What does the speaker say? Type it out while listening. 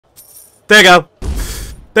There you go.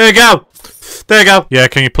 There you go. There you go. Yeah,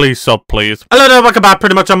 can you please sub, please? Hello there, welcome back.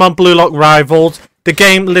 Pretty much I'm on Blue Lock Rivals. The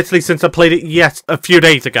game, literally, since I played it, a few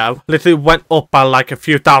days ago, literally went up by like a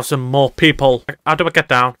few thousand more people. How do I get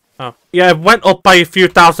down? Oh. Yeah, it went up by a few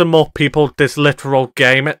thousand more people, this literal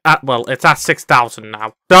game. Well, it's at 6,000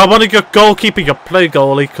 now. So I want to go goalkeeper, you play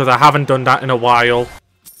goalie, because I haven't done that in a while.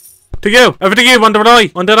 To you. Over to you, under I.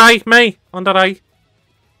 Under I, me. Under I.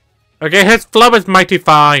 Okay, his flow is mighty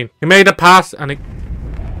fine. He made a pass, and he...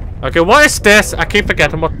 Okay, what is this? I keep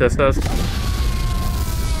forgetting what this is.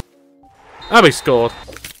 Oh, he scored.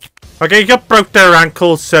 Okay, you broke their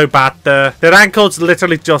ankles so bad there. Their ankles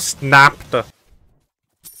literally just snapped. There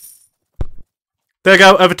you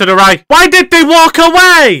go, over to the right. Why did they walk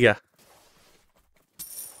away?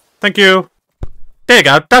 Thank you. There you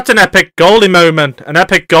go, that's an epic goalie moment. An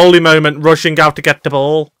epic goalie moment rushing out to get the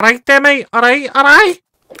ball. Alright there, mate. Alright, alright.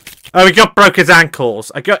 Oh, he broke his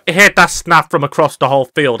ankles. I heard that snap from across the whole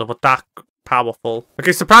field. It was that powerful.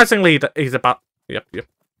 Okay, surprisingly, he's about... Yep. There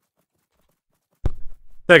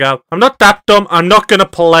you go. I'm not that dumb. I'm not going to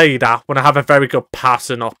play that when I have a very good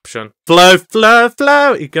passing option. Flow.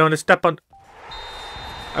 You're going to step on...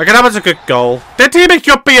 Okay, that was a good goal. The teammate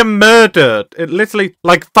you're being murdered. It literally,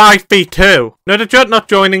 like 5v2. No, they're not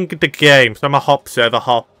joining the game, so I'm a hop server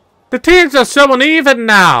hop. The teams are so uneven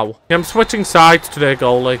now. Yeah, I'm switching sides to their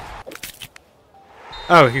goalie.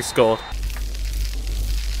 Oh, he scored.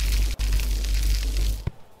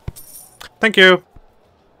 Thank you.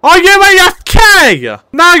 Are you AFK?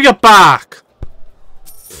 Now you're back.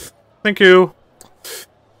 Thank you.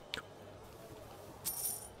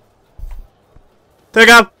 There you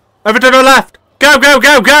go. Over to the left. Go.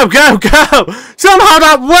 Somehow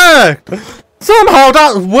that worked.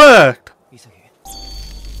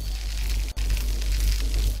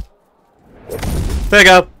 There you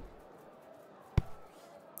go.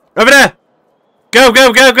 Over there. Go.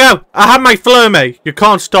 I have my flow, mate. You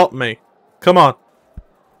can't stop me. Come on.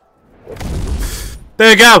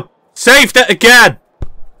 There you go. Saved it again.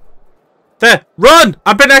 There. Run.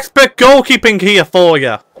 I've been expert goalkeeping here for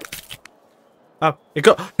you. Oh, he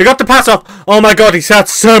got the pass off. Oh my god, he's had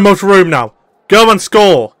so much room now. Go and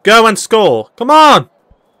score. Come on.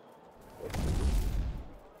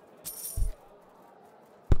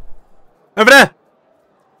 Over there.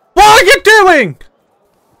 What are you doing?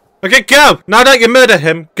 Okay, go. Now that you murder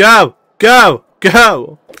him, go.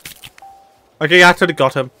 Okay, you actually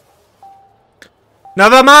got him.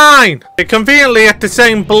 Never mind. It conveniently at the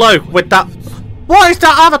same bloke with that... What is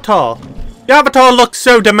that avatar? The avatar looks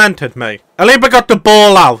so demented, mate. At least I got the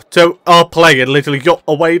ball out, so I'll play it. Literally got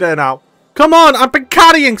away there now. Come on, I've been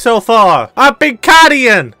carrying so far. Oh,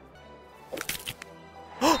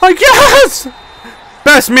 yes!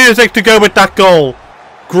 Best music to go with that goal.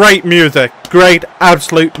 Great music. Great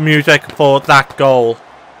absolute music for that goal.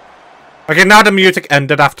 Okay, now the music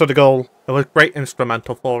ended after the goal. It was great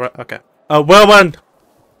instrumental for it. Okay. Well done.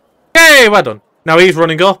 Yay, well done. Now he's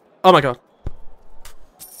running up. Oh my god.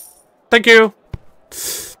 Thank you.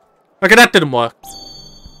 Okay, that didn't work.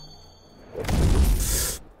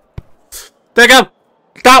 There you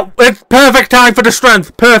go. It's perfect time for the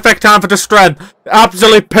strength.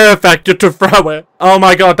 Absolutely perfect to throw it. Oh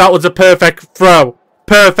my god, that was a perfect throw.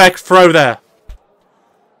 Perfect throw there.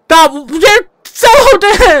 You sold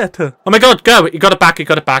it! Oh my god, go. You got it back.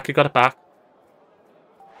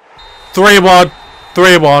 3-1.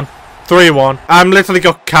 I'm literally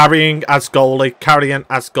carrying as goalie.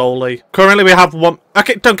 Currently we have one...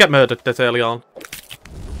 Okay, don't get murdered this early on.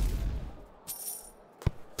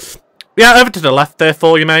 Yeah, over to the left there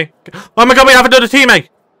for you, mate. Oh my god, we have another teammate.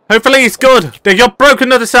 Hopefully he's good. You broke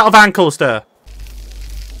another set of ankles there.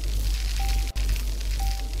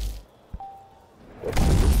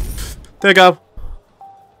 There you go.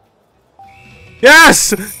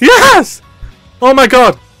 Yes! Oh my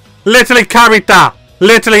god. Literally carried that.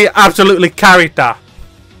 Absolutely carried that.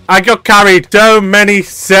 I got carried so many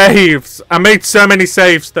saves. I made so many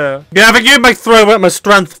saves there. Yeah, if I use my throw at my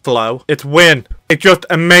strength flow, it's win. It's just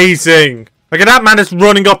amazing. Okay, that man is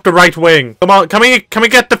running up the right wing. Come on, can we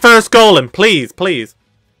get the first goal in? Please.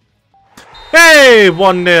 Hey,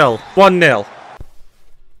 1-0.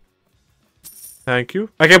 Thank you.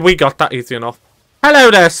 Okay, we got that easy enough. Hello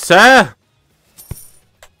there, sir.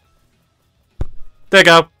 There you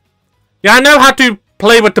go. Yeah, I know how to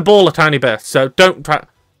play with the ball a tiny bit, so don't try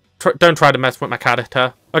to mess with my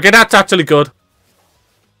character. Okay, that's actually good.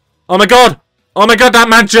 Oh my god, that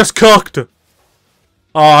man just cooked. Oh,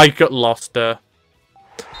 I got lost there.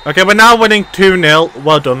 Okay, we're now winning 2-0.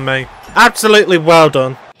 Well done, mate. Absolutely well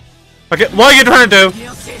done. Okay, what are you trying to do?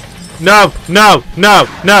 No.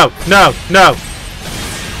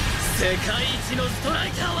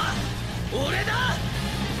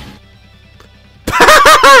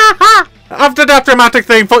 After that dramatic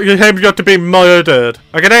thing for him got to be murdered.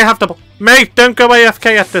 Okay, they have to... Mate, don't go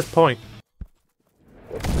AFK at this point.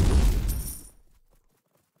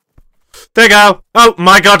 There you go. Oh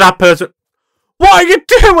my god, that person... What are you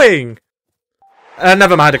doing?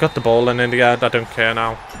 Never mind, I got the ball and in the end, I don't care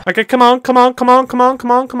now. Okay, come on, come on, come on, come on,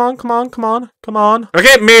 come on, come on, come on, come on, come on.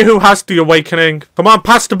 Okay, me who has the awakening. Come on,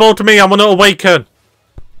 pass the ball to me, I want to awaken.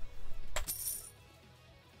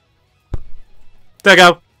 There you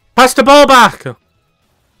go. Pass the ball back.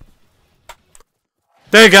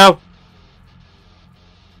 There you go.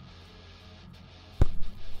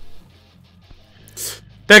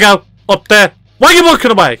 There you go. Up there. Why are you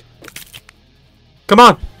walking away? Come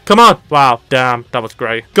on. Come on. Wow. Damn. That was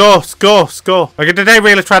great. Go. Score. Score. Okay, did they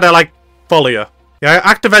really try to, like, follow you? Yeah,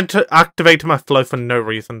 I activated my flow for no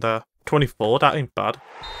reason there. 24. That ain't bad.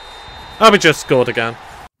 Oh, we just scored again.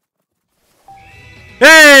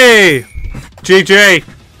 Hey! GG.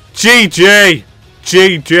 GG.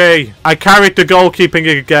 GG. I carried the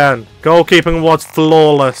goalkeeping again. Goalkeeping was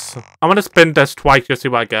flawless. I'm gonna spin this twice to see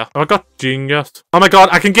what I get. Oh, I got genius. Oh my god,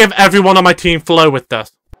 I can give everyone on my team flow with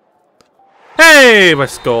this. Hey, we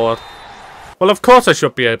scored. Well, of course I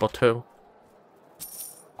should be able to.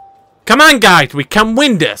 Come on, guys, we can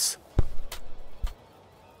win this.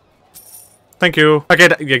 Thank you. Okay,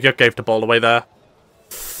 you gave the ball away there.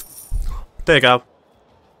 There you go.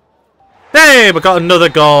 Hey, we got another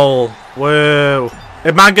goal. Whoa.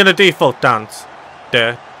 Am I gonna default dance?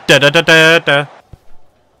 There. Da da da da da.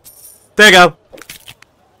 There you go.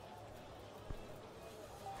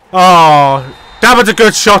 Oh, that was a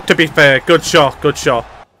good shot to be fair. Good shot, good shot.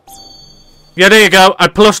 Yeah, there you go. I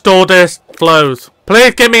plushed all this flows.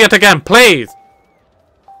 Please give me it again, please.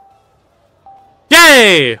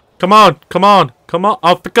 Yay! Come on, come on, come on.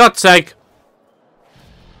 Oh, for God's sake.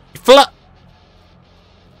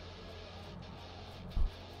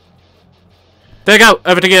 There you go,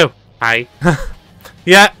 over to you. Hi.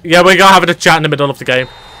 yeah, we're gonna have a chat in the middle of the game.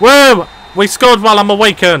 Whoa! We scored while I'm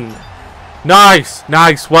awakened. Nice,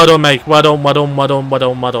 nice. Well done, mate. Well done, well done, well done, well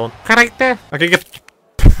done, well done. Right there. I can get...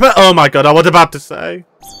 Oh my god, I was about to say.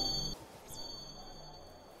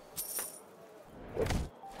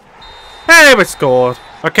 Hey, we scored.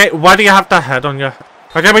 Okay, why do you have that head on you?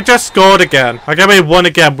 Okay, we just scored again. Okay, we won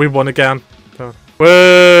again. We won again.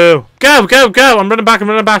 Whoa. Go, go, go. I'm running back, I'm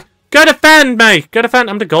running back. Go defend, mate! Go defend,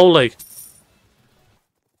 I'm the goalie.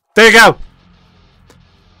 There you go.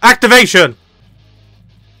 Activation.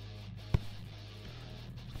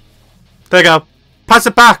 There you go. Pass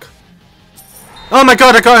it back. Oh my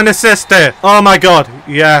god, I got an assist there. Oh my god,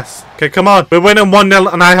 yes. Okay, come on. We're winning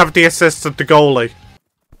 1-0 and I have the assist of the goalie.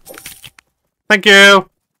 Thank you.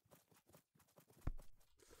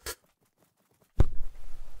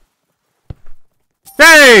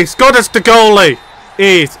 Hey, scored us the goalie.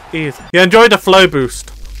 Ease. You enjoy the flow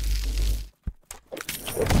boost.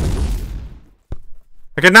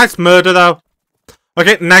 Okay, nice murder though.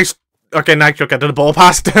 Okay, nice. Okay, nice. You're getting the ball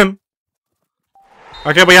past him.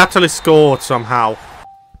 Okay, we actually scored somehow.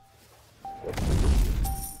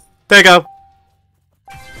 There you go.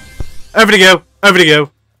 Over to you. Over to you.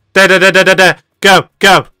 There. Go,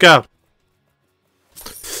 go, go.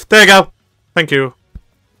 There you go. Thank you.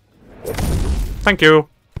 Thank you.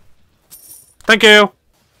 Thank you.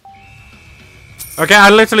 Okay, I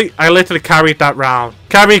literally carried that round.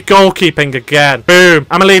 Carried goalkeeping again. Boom.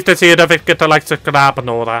 I'm gonna leave this here. Don't forget to like, subscribe and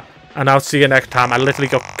all that. And I'll see you next time. I literally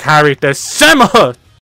got carried this so much.